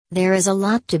There is a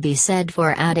lot to be said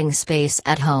for adding space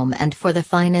at home and for the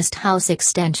finest house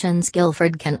extensions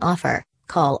Guildford can offer.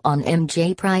 Call on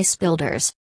MJ Price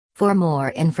Builders. For more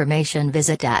information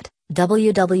visit at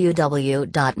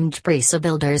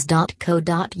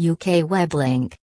www.mjpricebuilders.co.uk web link.